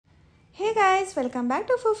Guys welcome back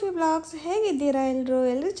to फूफी blogs ಹೇಗಿದ್ದೀರಾ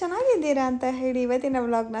ಎಲ್ಲರೂ ಚೆನ್ನಾಗಿದ್ದೀರಾ ಅಂತ ಹೇಳಿ ಇವತ್ತಿನ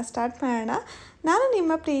ವ್ಲಾಗ್ನ ಸ್ಟಾರ್ಟ್ ಮಾಡೋಣ ನಾನು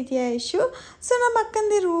ನಿಮ್ಮ ಪ್ರೀತಿಯ ಯಶು ಸೊ ನಮ್ಮ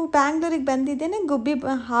ಅಕ್ಕಂದಿರು ಬ್ಯಾಂಗ್ಳೂರಿಗೆ ಬಂದಿದ್ದೇನೆ ಗುಬ್ಬಿ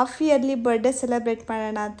ಹಾಫ್ ಇಯರ್ಲಿ ಬರ್ತ್ಡೇ ಸೆಲೆಬ್ರೇಟ್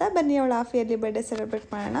ಮಾಡೋಣ ಅಂತ ಬನ್ನಿ ಅವಳ ಹಾಫ್ ಇಯರ್ಲಿ ಬರ್ತ್ಡೇ ಸೆಲೆಬ್ರೇಟ್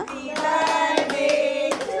ಮಾಡೋಣ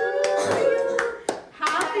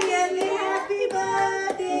happy yearly happy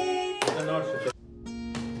birthday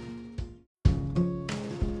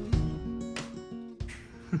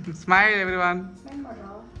smile everyone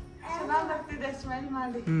smile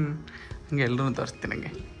ಮಾಡಿ ಹಂಗೆ ಎಲ್ಲರೂ ತೋರಿಸ್ತೀನಿ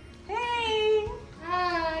ನಂಗೆ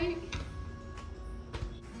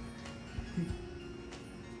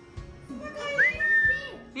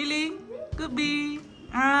ಇಲ್ಲಿ ಗುಬ್ಬಿ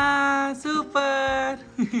ಸೂಪರ್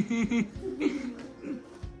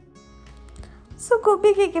ಸೊ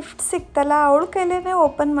ಗುಬ್ಬಿಗೆ ಗಿಫ್ಟ್ ಸಿಕ್ತಲ್ಲ ಅವಳ ಕೈಲೇ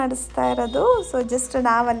ಓಪನ್ ಮಾಡಿಸ್ತಾ ಇರೋದು ಸೊ ಜಸ್ಟ್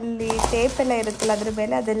ನಾವಲ್ಲಿ ಟೇಪ್ ಎಲ್ಲ ಇರುತ್ತಲ್ಲ ಅದ್ರ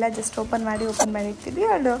ಮೇಲೆ ಅದೆಲ್ಲ ಜಸ್ಟ್ ಓಪನ್ ಮಾಡಿ ಇಟ್ಟಿದ್ವಿ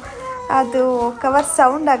ಅವಳು ಅದು ಕವರ್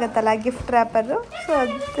ಸೌಂಡ್ ಆಗುತ್ತಲ್ಲ ಗಿಫ್ಟ್ ರ್ಯಾಪರು ಸೊ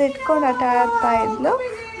ಅದು ಇಟ್ಕೊಂಡು ಆಟ ಆಡ್ತಾ ಇದ್ಲು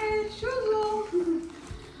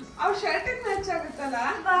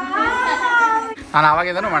ನಾನು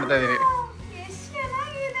ಆವಾಗಿಂದನೂ ಮಾಡ್ತಾ ಇದ್ದೀನಿ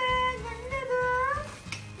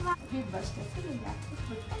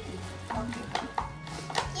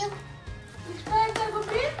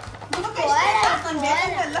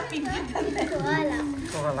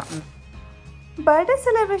ಬರ್ಡೇ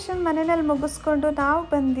ಸೆಲೆಬ್ರೇಷನ್ ಮನೆಯಲ್ಲಿ ಮುಗಿಸ್ಕೊಂಡು ನಾವು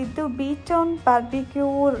ಬಂದಿದ್ದು ಬೀಚ್ ಟೌನ್ ಬಾರ್ಬಿಕ್ಯೂ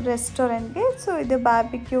ರೆಸ್ಟೋರೆಂಟ್ಗೆ ಸೊ ಇದು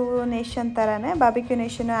ಬಾರ್ಬಿಕ್ಯೂ ನೇಷನ್ ಥರನೇ ಬಾರ್ಬಿಕ್ಯೂ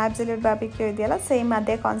ನೇಷನ್ ಆಬ್ಸಲ್ಯೂಟ್ ಬಾರ್ಬಿಕ್ಯೂ ಇದೆಯಲ್ಲ ಸೇಮ್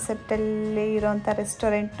ಅದೇ ಕಾನ್ಸೆಪ್ಟಲ್ಲಿ ಇರೋಂಥ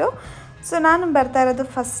ರೆಸ್ಟೋರೆಂಟು ಸೊ ನಾನು ಬರ್ತಾ ಇರೋದು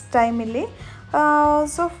ಫಸ್ಟ್ ಟೈಮ್ ಇಲ್ಲಿ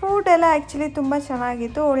ಸೊ ಫುಡ್ ಎಲ್ಲ ಆ್ಯಕ್ಚುಲಿ ತುಂಬ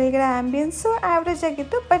ಚೆನ್ನಾಗಿತ್ತು ಒಳಗಡೆ ಆ್ಯಂಬಿಯನ್ಸು ಆ್ಯಾವ್ರೇಜ್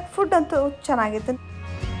ಆಗಿತ್ತು ಬಟ್ ಫುಡ್ ಅಂತೂ ಚೆನ್ನಾಗಿತ್ತು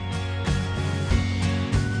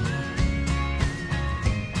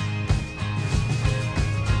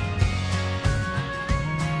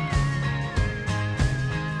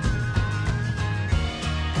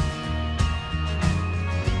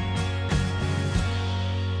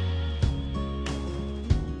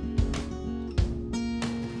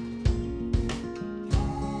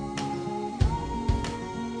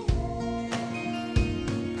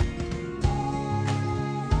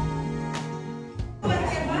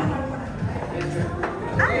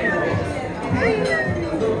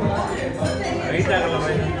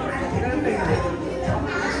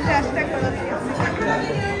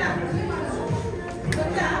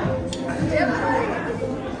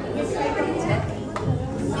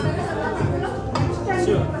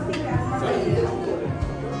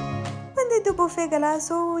ಬಂದಿದ್ದು ಬುಫೆಗಲ್ಲ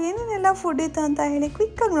ಸೊ ಏನೇನೆಲ್ಲ ಫುಡ್ ಇತ್ತು ಅಂತ ಹೇಳಿ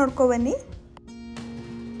ಕ್ವಿಕ್ಕಾಗಿ ನೋಡ್ಕೊಬನ್ನಿ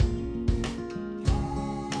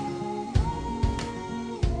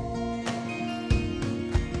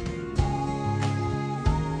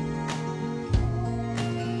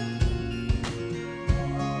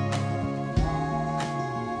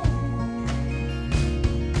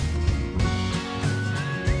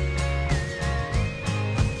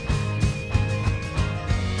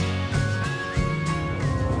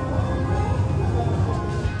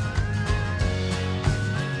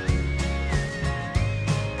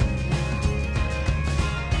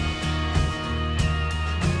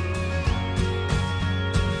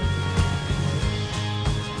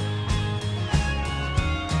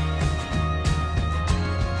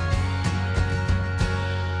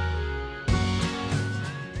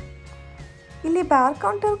ಇಲ್ಲಿ ಬಾರ್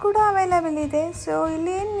ಕೌಂಟರ್ ಕೂಡ ಅವೈಲೇಬಲ್ ಇದೆ ಸೊ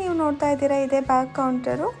ಇಲ್ಲಿ ಏನು ನೀವು ನೋಡ್ತಾ ಇದ್ದೀರಾ ಇದೆ ಬಾರ್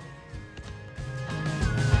ಕೌಂಟರು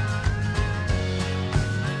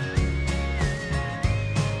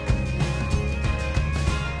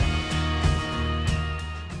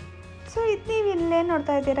ಸೊ ಇದು ನೀವು ಇಲ್ಲೇ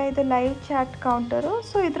ನೋಡ್ತಾ ಇದ್ದೀರಾ ಇದು ಲೈವ್ ಚಾಟ್ ಕೌಂಟರು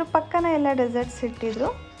ಸೊ ಇದ್ರ ಪಕ್ಕನ ಎಲ್ಲ ಡೆಸರ್ಟ್ಸ್ ಇಟ್ಟಿದ್ರು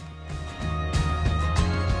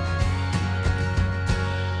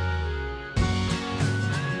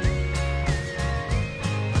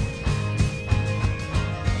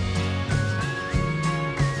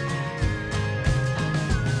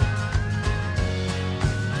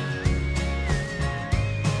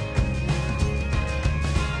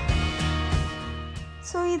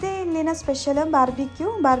ಸೊ ಇದೇ ಇಲ್ಲಿನ special barbecue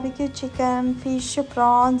chicken fish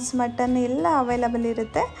France mutton ಎಲ್ಲ ಅವೈಲಬಲ್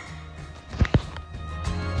ಇರುತ್ತೆ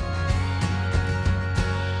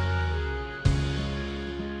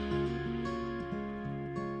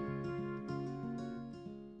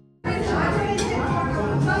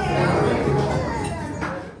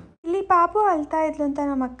ಪಾಪು ಅಳ್ತಾ ಇದ್ಲು ಅಂತ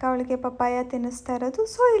ನಮ್ಮ ಅಕ್ಕ ಅವಳಿಗೆ ಪಪ್ಪಾಯ ತಿನ್ನಿಸ್ತಾ ಇರೋದು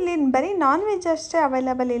ಸೊ ಇಲ್ಲಿ ಬರೀ ನಾನ್ ವೆಜ್ ಅಷ್ಟೇ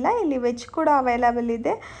ಅವೈಲಬಲ್ ಇಲ್ಲ ಇಲ್ಲಿ ವೆಜ್ ಕೂಡ ಅವೈಲಬಲ್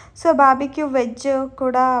ಇದೆ ಸೊ ಬಾರ್ಬಿಕ್ಯೂ ವೆಜ್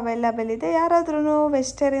ಕೂಡ ಅವೈಲಬಲ್ ಇದೆ ಯಾರಾದ್ರೂ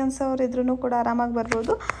ವೆಜಿಟೇರಿಯನ್ಸ್ ಅವರು ಇದ್ರೂ ಕೂಡ ಆರಾಮಾಗಿ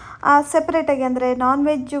ಬರ್ಬೋದು ಸೆಪ್ರೇಟಾಗಿ ಅಂದರೆ ನಾನ್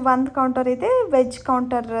ವೆಜ್ ಒಂದು ಕೌಂಟರ್ ಇದೆ ವೆಜ್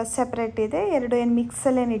ಕೌಂಟರ್ ಸೆಪ್ರೇಟ್ ಇದೆ ಎರಡು ಏನು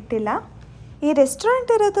ಮಿಕ್ಸಲ್ಲೇನು ಇಟ್ಟಿಲ್ಲ ಈ ರೆಸ್ಟೋರೆಂಟ್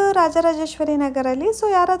ಇರೋದು ರಾಜರಾಜೇಶ್ವರಿ ನಗರಲ್ಲಿ. ಸೊ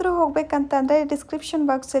ಯಾರಾದರೂ ಹೋಗ್ಬೇಕಂತಂದರೆ ಡಿಸ್ಕ್ರಿಪ್ಷನ್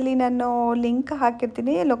ಬಾಕ್ಸಲ್ಲಿ ನಾನು ಲಿಂಕ್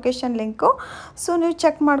ಹಾಕಿರ್ತೀನಿ, ಲೊಕೇಶನ್ ಲಿಂಕು. ಸೊ ನೀವು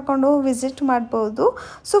ಚೆಕ್ ಮಾಡಿಕೊಂಡು ವಿಸಿಟ್ ಮಾಡ್ಬೋದು.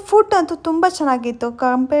 ಸೊ ಫುಡ್ ಅಂತೂ ತುಂಬ ಚೆನ್ನಾಗಿತ್ತು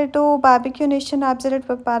compare to barbecue nation absolute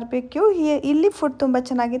barbecue. ಇಲ್ಲಿ ಫುಡ್ ತುಂಬ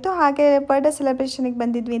ಚೆನ್ನಾಗಿತ್ತು. ಹಾಗೆ ಬರ್ಡೇ ಸೆಲೆಬ್ರೇಷನಿಗೆ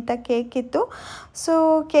ಬಂದಿದ್ವಿ ಅಂತ ಕೇಕ್ ಇತ್ತು. ಸೊ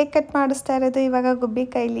ಕೇಕ್ ಕಟ್ ಮಾಡಿಸ್ತಾ ಇರೋದು ಇವಾಗ ಗುಬ್ಬಿ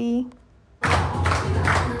ಕೈಲಿ.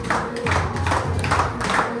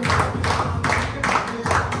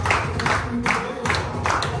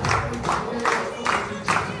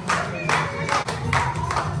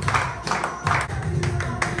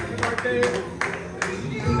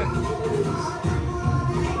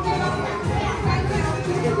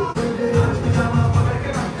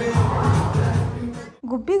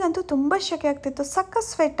 ಗುಬ್ಬಿಗಂತೂ ತುಂಬ ಶೆಕೆ ಆಗ್ತಿತ್ತು, ಸಕ್ಕ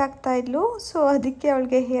ಸ್ವೆಟ್ ಆಗ್ತಾ ಇದ್ಲು. ಸೊ ಅದಕ್ಕೆ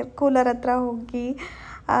ಅವಳಿಗೆ ಹೇರ್ ಕೂಲರ್ ಹತ್ರ ಹೋಗಿ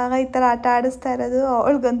ಈ ಥರ ಆಟ ಆಡಿಸ್ತಾ ಇರೋದು.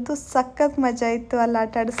 ಅವಳಿಗಂತೂ ಸಖತ್ ಮಜಾ ಇತ್ತು ಅಲ್ಲಿ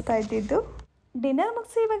ಆಟ ಆಡಿಸ್ತಾ ಇದ್ದಿದ್ದು. ಡಿನ್ನರ್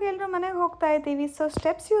ಮುಗಿಸಿ ಇವಾಗ ಎಲ್ಲರೂ ಮನೆಗೆ ಹೋಗ್ತಾ ಇದ್ದೀವಿ. ಸೊ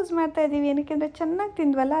ಸ್ಟೆಪ್ಸ್ ಯೂಸ್ ಮಾಡ್ತಾ ಇದ್ದೀವಿ, ಏನಕ್ಕೆಂದರೆ ಚೆನ್ನಾಗಿ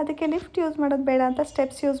ತಿಂದ್ವಲ್ಲ, ಅದಕ್ಕೆ ಲಿಫ್ಟ್ ಯೂಸ್ ಮಾಡೋದು ಬೇಡ ಅಂತ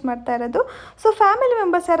ಸ್ಟೆಪ್ಸ್ ಯೂಸ್ ಮಾಡ್ತಾ ಇರೋದು. ಸೊ ಫ್ಯಾಮಿಲಿ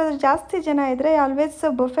ಮೆಂಬರ್ಸ್ ಯಾರಾದರೂ ಜಾಸ್ತಿ ಜನ ಇದ್ದರೆ ಆಲ್ವೇಸ್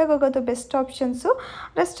ಬೊಫೆಗೆ ಹೋಗೋದು ಬೆಸ್ಟ್ ಆಪ್ಷನ್ಸು.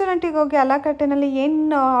 ರೆಸ್ಟೋರೆಂಟಿಗೆ ಹೋಗಿ ಅಲಾ ಕಟ್ಟೆನಲ್ಲಿ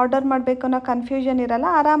ಏನು ಆರ್ಡರ್ ಮಾಡಬೇಕು ಅನ್ನೋ ಕನ್ಫ್ಯೂಷನ್ ಇರಲ್ಲ.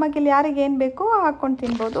 ಆರಾಮಾಗಿ ಇಲ್ಲಿ ಯಾರಿಗೆ ಏನು ಬೇಕೋ ಹಾಕ್ಕೊಂಡು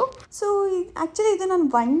ತಿನ್ಬೋದು. ಸೊ ಆ್ಯಕ್ಚುಲಿ ಇದು ನಾನು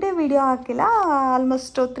ಒನ್ ಡೇ ವಿಡಿಯೋ ಹಾಕಿಲ್ಲ,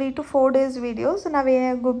 ಆಲ್ಮೋಸ್ಟ್ 3 to 4 days ವೀಡಿಯೋಸ್.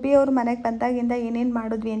 ಗುಬ್ಬಿ ಅವರು ಮನೆಗೆ ಬಂದಾಗಿಂದ ಏನೇನು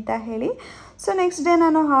ಮಾಡಿದ್ವಿ ಅಂತ ಹೇಳಿ. ಸೊ ನೆಕ್ಸ್ಟ್ ಡೇ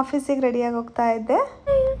ನಾನು ಆಫೀಸಿಗೆ ರೆಡಿಯಾಗಿ ಹೋಗ್ತಾ ಇದ್ದೆ.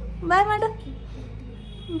 ಬಾಯ್ ಮಾಡು,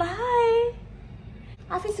 ಬಾಯ್.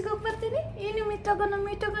 ಆಫೀಸಿಗೆ ಹೋಗಿ ಬರ್ತೀನಿ. ಏನು ಮೀಟ್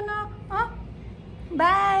ಆಗೋಣ. ಹಾಂ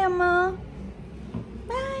ಬಾಯ್ ಅಮ್ಮ,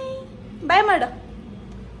 ಬಾಯ್. ಬಾಯ್ ಮಾಡು,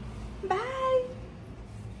 ಬಾಯ್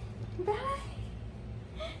ಬಾಯ್.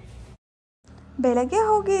 ಬೆಳಗ್ಗೆ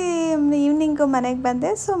ಹೋಗಿ ಈವ್ನಿಂಗು ಮನೆಗೆ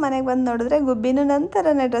ಬಂದೆ. ಸೊ ಮನೆಗೆ ಬಂದು ನೋಡಿದ್ರೆ ಗುಬ್ಬಿನೂ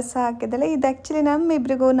ನಂತರನೇ ಡ್ರೆಸ್ ಹಾಕಿದ್ದಲ್ಲ. ಇದು ಆ್ಯಕ್ಚುಲಿ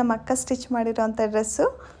ನಮ್ಮಿಬ್ಬರಿಗೂ ನಮ್ಮ ಅಕ್ಕ ಸ್ಟಿಚ್ ಮಾಡಿರೋಂಥ ಡ್ರೆಸ್ಸು.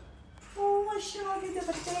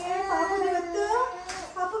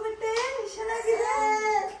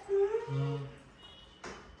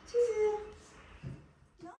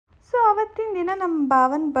 ಸೊ ಅವತ್ತಿನ ದಿನ ನಮ್ಮ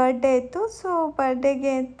ಭಾವನ ಬರ್ಡೇ ಇತ್ತು. ಸೊ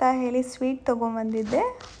ಬರ್ಡೇಗೆ ಅಂತ ಹೇಳಿ ಸ್ವೀಟ್ ತೊಗೊಂಬಂದಿದ್ದೆ.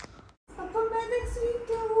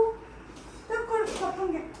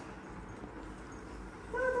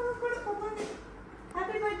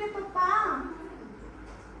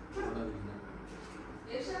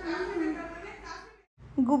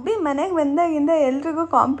 ಗುಬ್ಬಿ ಮನೆಗೆ ಬಂದಾಗಿಂದ ಎಲ್ರಿಗೂ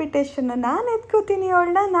ಕಾಂಪಿಟೇಷನ್ನು, ನಾನು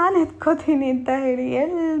ಎತ್ಕೋತೀನಿ ಅಂತ ಹೇಳಿ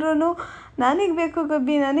ಎಲ್ಲರೂ ನನಗೆ ಬೇಕು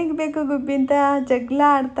ಗುಬ್ಬಿ ಅಂತ ಜಗಳ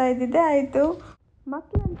ಆಡ್ತಾ ಇದ್ದಿದ್ದೆ ಆಯಿತು.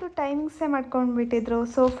 ಮಕ್ಕಳಂತೂ ಟೈಮಿಂಗ್ಸೇ ಮಾಡ್ಕೊಂಡ್ಬಿಟ್ಟಿದ್ರು.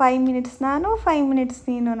 ಸೊ 5 minutes ನಾನು 5 minutes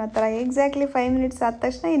ನೀನು ಅನ್ನೋ ಥರ. ಎಕ್ಸಾಕ್ಟ್ಲಿ 5 minutes ಆದ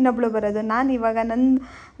ತಕ್ಷಣ ಇನ್ನೊಬ್ಳು ಬರೋದು,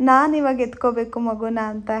 ನಾನಿವಾಗ ಎತ್ಕೋಬೇಕು ಮಗುನ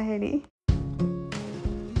ಅಂತ ಹೇಳಿ.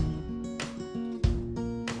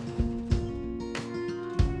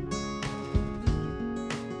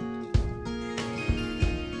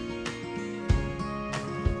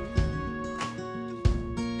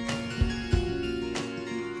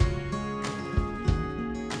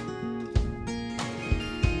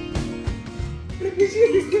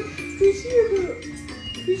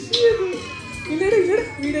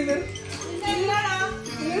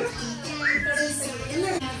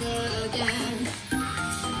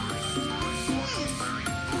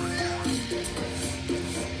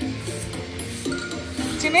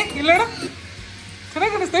 ಚಿನ್ನಿ ಇಲ್ಲೋಡ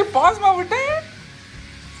ಚೆನ್ನಾಗಿ ಅನಿಸ್ತೇವೆ. ಪಾಸ್ ಮಾಡ್ಬಿಟ್ಟೆ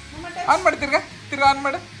ಆನ್ ಮಾಡಿ, ತಿರ್ಗಾ ಆನ್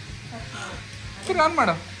ಮಾಡು,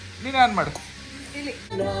 ನೀನೇ ಆನ್ ಮಾಡು.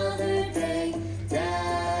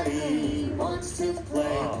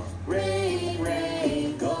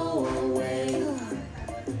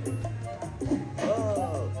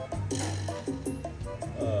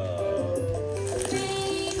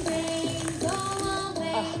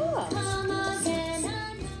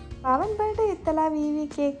 ಭಾವನ್ ಬರ್ಡೇ ಇತ್ತಲ್ಲ, ವಿವಿ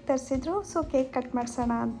ಕೇಕ್ ತರಿಸಿದ್ರು. ಸೊ ಕೇಕ್ ಕಟ್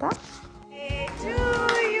ಮಾಡಿಸೋಣ ಅಂತ.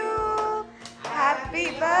 Happy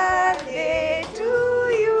birthday to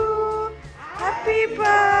you, happy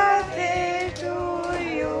birthday to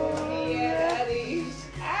you,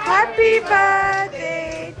 happy birthday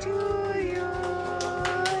to you.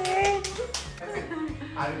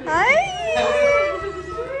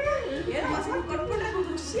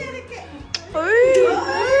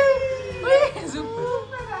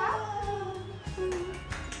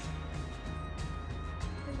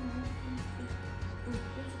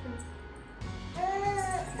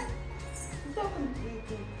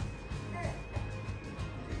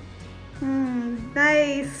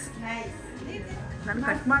 Nice. ನಾನು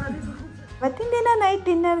ಕಟ್ ಮಾಡೋದು. ಅವತ್ತಿನ ದಿನ ನೈಟ್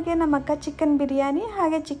ಡಿನ್ನರ್ಗೆ ನಮ್ಮ ಅಕ್ಕ ಚಿಕನ್ ಬಿರಿಯಾನಿ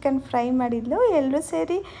ಹಾಗೆ ಚಿಕನ್ ಫ್ರೈ ಮಾಡಿದ್ಲು. ಎಲ್ಲರೂ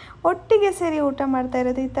ಸೇರಿ ಒಟ್ಟಿಗೆ ಸೇರಿ ಊಟ ಮಾಡ್ತಾ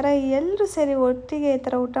ಇರೋದು. ಈ ಥರ ಎಲ್ಲರೂ ಸೇರಿ ಒಟ್ಟಿಗೆ ಈ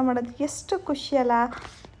ಥರ ಊಟ ಮಾಡೋದು ಎಷ್ಟು ಖುಷಿ ಅಲ್ಲ.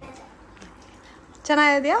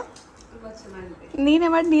 ಚೆನ್ನಾಗಿದೆಯಾ? ನೀನೇ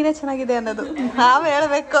ಮಾಡಿ ನೀನೇ ಚೆನ್ನಾಗಿದೆ ಅನ್ನೋದು ನಾವು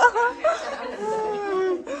ಹೇಳಬೇಕು.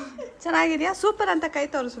 ಚೆನ್ನಾಗಿದೆಯಾ? ಸೂಪರ್ ಅಂತ ಕೈ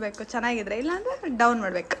ತೋರಿಸ್ಬೇಕು ಚೆನ್ನಾಗಿದ್ರೆ, ಇಲ್ಲಾಂದ್ರೆ ಡೌನ್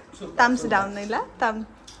ಮಾಡಬೇಕು. ಥಮ್ಸ್ ಡೌನ್ ಇಲ್ಲ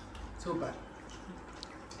ಸೂಪರ್.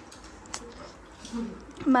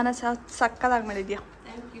 ಮನಸ್ಸು ಸಕ್ಕದಾಗಿ ಮಾಡಿದ್ಯಾ.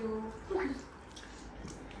 Thank you.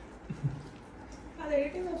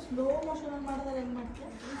 ಸ್ಲೋ ಮೋಷನ್ ಮಾಡಿದಾಗ ಹೆಂಗೆ ಮಾಡ್ತೀಯ?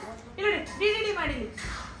 ಡಿ ಮಾಡಿಲಿ.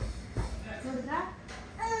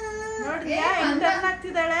 ನೋಡಿದ್ಯಾ ಹೆಂಗ್ ಟರ್ನ್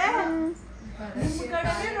ಆಗ್ತಿದ್ದಾಳೆ? ನಿಮ್ಮ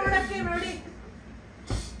ಕಡೆನೇ ನೋಡಕ್ಕೆ ನೋಡಿ.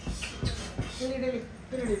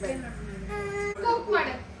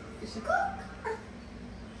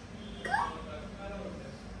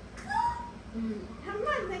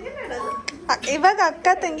 ಇವಾಗ ಅಕ್ಕ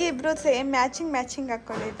ತಂಗಿ ಇಬ್ರು ಸೇಮ್ ಮ್ಯಾಚಿಂಗ್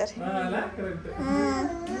ಹಾಕೊಂಡಿದ್ದಾರೆ.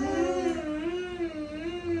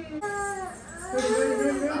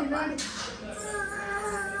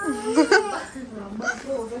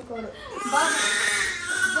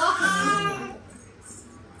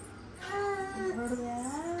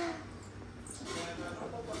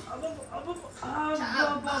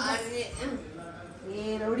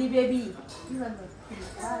 ರೌಡಿ ಬೇಬಿ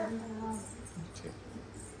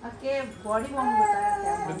ಅಕ್ಕೆ ಬಾಡಿ ಬಾಂಬ್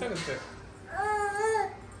ಗೊತ್ತಾಗುತ್ತೆ.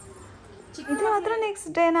 ಇದು ಮಾತ್ರ ನೆಕ್ಸ್ಟ್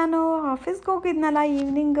ಡೇ ನಾನು ಆಫೀಸ್ಗೆ ಹೋಗಿದ್ನಲ್ಲ,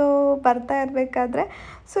 ಈವ್ನಿಂಗು ಬರ್ತಾ ಇರಬೇಕಾದ್ರೆ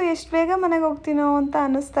ಸೊ ಎಷ್ಟು ಬೇಗ ಮನೆಗೆ ಹೋಗ್ತೀನೋ ಅಂತ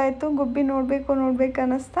ಅನ್ನಿಸ್ತಾ ಇತ್ತು. ಗುಬ್ಬಿ ನೋಡಬೇಕು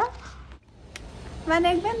ಅನ್ನಿಸ್ತಾ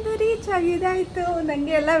ಮನೆಗೆ ಬಂದು ರೀಚ್ ಆಗಿದ್ದಾಯಿತು.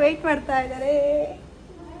 ನನಗೆ ಎಲ್ಲ ವೆಯ್ಟ್ ಮಾಡ್ತಾ ಇದ್ದಾರೆ.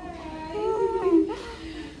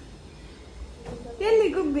 ಎಲ್ಲಿ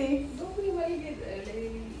ಗುಬ್ಬಿ?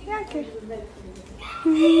 ಯಾಕೆ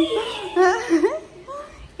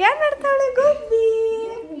ಯಾರು ಮಾಡ್ತಾವಳೆ?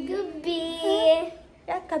 ಗುಬ್ಬಿ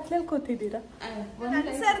ಯಾಕೆ ಕತ್ಲಲ್ಲಿ ಕೂತಿದ್ದೀರಾ?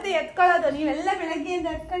 ಸರ್ದಿ ಎತ್ಕೊಳ್ಳೋದು ನೀವೆಲ್ಲ ಬೆಳಗ್ಗೆಯಿಂದ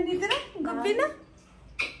ಎತ್ಕೊಂಡಿದ್ದೀರಾ ಗುಬ್ಬಿನ?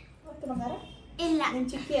 ಇಲ್ಲ ನಿಮ್ಮ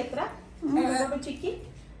ಚಿಕ್ಕಿ ಹತ್ರ ಚಿಕ್ಕಿ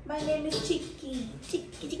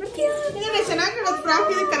ಚೆನ್ನಾಗಿ ಫ್ರಾಕ್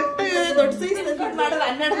ಇದೆ, ಕರೆಕ್ಟ್ ದೊಡ್ಡ ಸೈಜ್ ಮಾಡುವ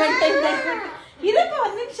 12 ಗಂಟೆಯಿಂದ ಇದಕ್ಕೆ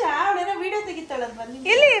ಒಂದು ನಿಮಿಷ ಅವಳೇನೋ ವಿಡಿಯೋ ತೆಗಿತಾಳಂತ.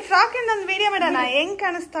 ಇಲ್ಲಿ ಫ್ರಾಕ್ ಇಂದ ಒಂದು ವಿಡಿಯೋ ಮಾಡೋಣ. ಹೆಂಗ್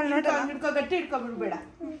ಕಾಣಿಸ್ತಾಳ ನೋಡಿ. ಗಟ್ಟಿ ಇಟ್ಕೊಬಿಡ್ಬೇಡ,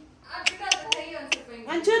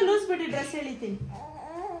 ಒಂಚೂರು ಲೂಸ್ ಬಿಡಿ, ಡ್ರೆಸ್ ಹೇಳಿತೀನಿ.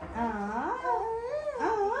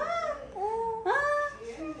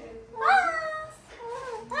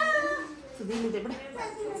 ನಿದ್ದೆ ಬಿಡ,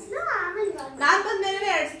 ನಾನ್ ಬಂದ್ಮೇಲೆ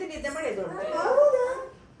 2 ಸತಿ ನಿದ್ದೆ ಮಾಡಿದ್ದು.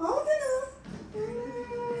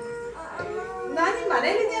 ನಾನು ನಿಮ್ಮ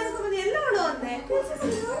ಮನೇಲಿದ್ದೆ ಅನ್ಕೊಂಡ್ ಎಲ್ಲ ಅವಳು ಅಂದೆ.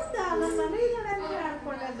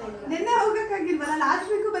 ನಿನ್ನೆ ಹೋಗಕ್ಕಾಗಿಲ್ವಲ್ಲ, ಲಾಸ್ಟ್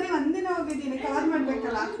ವೀಕು ಬರೀ ಒಂದಿನ ಹೋಗಿದ್ದೀನಿ, ಕವರ್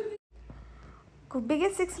ಮಾಡ್ಬೇಕಲ್ಲ. ಗುಬ್ಬಿಗೆ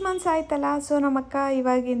 6 ಮಂತ್ಸ್ ಆಯ್ತಲ್ಲ. ಸೊ ನಮ್ಮಕ್ಕ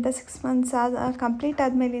ಇವಾಗಿಂದ 6 ಮಂತ್ಸ್ ಕಂಪ್ಲೀಟ್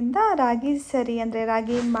ಆದಮೇಲಿಂದ ರಾಗಿ ಸರಿ ಅಂದರೆ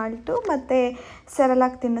ರಾಗಿ ಮಾಲ್ಟು ಮತ್ತು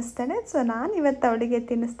ಸೆರಲಾಗಿ ತಿನ್ನಿಸ್ತಾಳೆ. ಸೊ ನಾನು ಇವತ್ತು ಅವಳಿಗೆ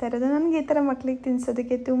ತಿನ್ನಿಸ್ತಾ ಇರೋದು. ನನಗೆ ಈ ಥರ ಮಕ್ಳಿಗೆ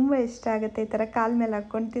ತಿನ್ನಿಸೋದಕ್ಕೆ ತುಂಬ ಇಷ್ಟ ಆಗುತ್ತೆ, ಈ ಥರ ಕಾಲ ಮೇಲೆ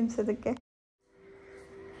ಹಾಕ್ಕೊಂಡು ತಿನ್ನಿಸೋದಕ್ಕೆ.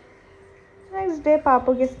 ನೆಕ್ಸ್ಟ್ ಡೇ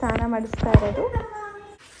ಪಾಪುಗೆ ಸ್ನಾನ ಮಾಡಿಸ್ತಾ ಇರೋದು.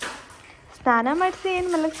 ಸ್ನಾನ ಮಾಡಿಸಿ ಏನು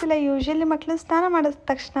ಮಲಗಿಸಿಲ್ಲ. ಯೂಶ್ವಲಿ ಮಕ್ಕಳು ಸ್ನಾನ ಮಾಡಿದ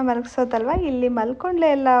ತಕ್ಷಣ ಮಲಗಿಸೋದಲ್ವ, ಇಲ್ಲಿ ಮಲ್ಕೊಂಡ್ಲೇ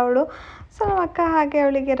ಇಲ್ಲ ಅವಳು. ಸೊ ನಮ್ಮ ಅಕ್ಕ ಹಾಗೆ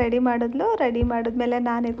ಅವಳಿಗೆ ರೆಡಿ ಮಾಡಿದ್ಲು. ರೆಡಿ ಮಾಡಿದ್ಮೇಲೆ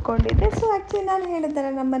ನಾನು ಇಟ್ಕೊಂಡಿದ್ದೆ. ಸೊ ಆ್ಯಕ್ಚುಲಿ ನಾನು ಹೇಳಿದ್ದಾರೆ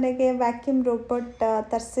ನಮ್ಮ ಮನೆಗೆ ವ್ಯಾಕ್ಯೂಮ್ ರೋಬೋಟ್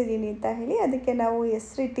ತರಿಸಿದ್ದೀನಿ ಅಂತ ಹೇಳಿ, ಅದಕ್ಕೆ ನಾವು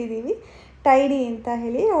ಹೆಸರಿಟ್ಟಿದ್ದೀವಿ ಟೈಡಿ ಅಂತ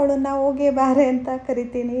ಹೇಳಿ. ಅವಳನ್ನ ಹೋಗಿ ಬಾರೆ ಅಂತ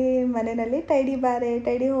ಕರಿತೀನಿ ಮನೆಯಲ್ಲಿ. ಟೈಡಿ ಬಾರೆ,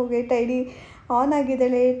 ಟೈಡಿ ಹೋಗಿ, ಟೈಡಿ ಆನ್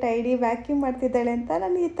ಆಗಿದ್ದಾಳೆ, ಟೈಡಿ ವ್ಯಾಕ್ಯೂಮ್ ಮಾಡ್ತಿದ್ದಾಳೆ ಅಂತ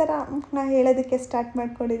ನಾನು ಈ ಥರ ಹೇಳೋದಕ್ಕೆ ಸ್ಟಾರ್ಟ್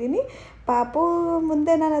ಮಾಡ್ಕೊಂಡಿದ್ದೀನಿ. ಪಾಪು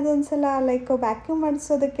ಮುಂದೆ ನಾನು ಅದೊಂದು ಸಲ ಲೈಕ್ ವ್ಯಾಕ್ಯೂಮ್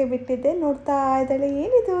ಮಾಡಿಸೋದಕ್ಕೆ ಬಿಟ್ಟಿದ್ದೆ. ನೋಡ್ತಾ ಇದ್ದಾಳೆ,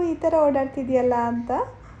 ಏನಿದು ಈ ಥರ ಓಡಾಡ್ತಿದೆಯಲ್ಲ ಅಂತ.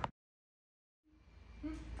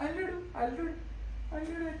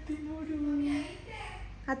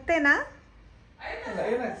 ಅತ್ತೇನಾ?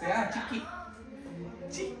 ಚಿಕ್ಕಿ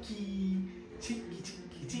ಚಿಕ್ಕಿ ಚಿಕ್ಕಿ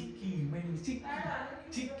ಚಿಕ್ಕಿ ಚಿಕ್ಕಿ ಮೈ ಚಿಕ್ಕಿ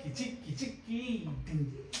ಚಿಕ್ಕಿ ಚಿಕ್ಕಿ ಚಿಕ್ಕಿ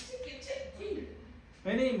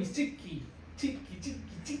ಮೈ ನೇಮ್ ಇಸ್ ಚಿಕ್ಕಿ ಚಿಕ್ಕಿ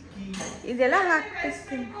ಚಿಕ್ಕಿ ಚಿಕ್ಕಿ. ಇದೆಲ್ಲ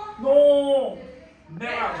ಹಾಕ್ತೀನಿ. ನೋ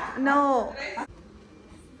ನೋ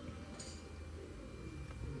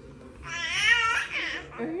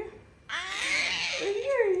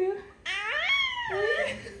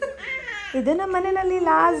ಇದು ನಮ್ಮ ಮನೆಯಲ್ಲಿ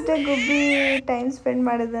ಲಾಸ್ಟ್ ಡೇ ಗುಬ್ಬಿ ಟೈಮ್ ಸ್ಪೆಂಡ್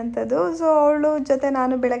ಮಾಡಿದಂಥದ್ದು. ಸೊ ಅವಳು ಜೊತೆ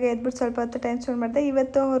ನಾನು ಬೆಳಗ್ಗೆ ಎದ್ಬಿಟ್ಟು ಸ್ವಲ್ಪ ಹೊತ್ತು ಟೈಮ್ ಸ್ಪೆಂಡ್ ಮಾಡಿದೆ.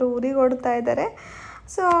 ಇವತ್ತು ಅವರು ಊರಿಗೆ ಓಡ್ತಾ ಇದ್ದಾರೆ.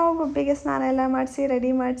 ಸೊ ಗುಬ್ಬಿಗೆ ಸ್ನಾನ ಎಲ್ಲ ಮಾಡಿಸಿ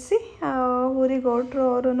ರೆಡಿ ಮಾಡಿಸಿ ಊರಿಗೆ ಹೊರಟ್ರು.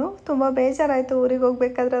 ಅವರು ತುಂಬ ಬೇಜಾರಾಯಿತು ಊರಿಗೆ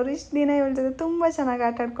ಹೋಗ್ಬೇಕಾದ್ರೆ. ಅವ್ರು ಇಷ್ಟು ದಿನ ಇವಳ ಜೊತೆ ತುಂಬ ಚೆನ್ನಾಗಿ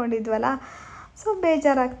ಆಟ ಆಡ್ಕೊಂಡಿದ್ವಲ್ಲ, ಸೊ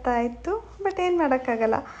ಬೇಜಾರಾಗ್ತಾ ಇತ್ತು. ಬಟ್ ಏನು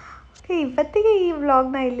ಮಾಡೋಕ್ಕಾಗಲ್ಲ. ಇವತ್ತಿಗೆ ಈ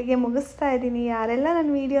ವ್ಲಾಗ್ನ ಇಲ್ಲಿಗೆ ಮುಗಿಸ್ತಾ ಇದ್ದೀನಿ. ಯಾರೆಲ್ಲ ನನ್ನ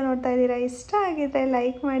ವೀಡಿಯೋ ನೋಡ್ತಾ ಇದ್ದೀರಾ, ಇಷ್ಟ ಆಗಿದ್ದರೆ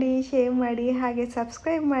ಲೈಕ್ ಮಾಡಿ, ಶೇರ್ ಮಾಡಿ, ಹಾಗೆ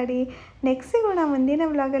ಸಬ್ಸ್ಕ್ರೈಬ್ ಮಾಡಿ. ನೆಕ್ಸ್ಟ್ ಸಿಗೋಣ ಮುಂದಿನ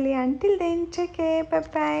ವ್ಲಾಗಲ್ಲಿ. Until then take care, bye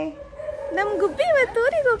bye. ನಮ್ಮ ಗುಬ್ಬಿ ಇವತ್ತು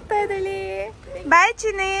ಊರಿಗೆ ಹೋಗ್ತಾ ಇದ್ದಾಳೆ. ಬಾಯ್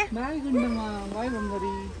ಚಿನ್ನಿ. ಬಾಯ್ ಗುಂಡಮ್ಮ, ಬಾಯ್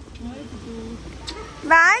ಬಂದರಿ,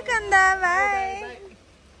 ಬಾಯ್ ಕಂದ, ಬಾಯ್.